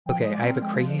Okay, I have a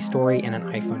crazy story and an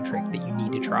iPhone trick that you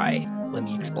need to try. Let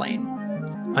me explain.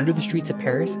 Under the streets of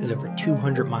Paris is over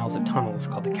 200 miles of tunnels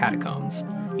called the Catacombs.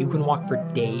 You can walk for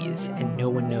days and no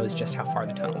one knows just how far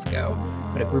the tunnels go.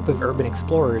 But a group of urban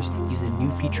explorers used a new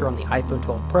feature on the iPhone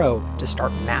 12 Pro to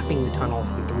start mapping the tunnels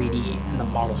in 3D, and the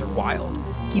models are wild.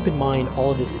 Keep in mind,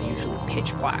 all of this is usually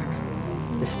pitch black.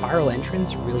 The spiral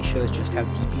entrance really shows just how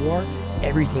deep you are.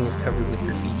 Everything is covered with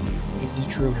graffiti, and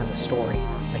each room has a story,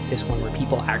 like this one where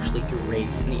people actually threw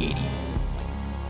raves in the 80s.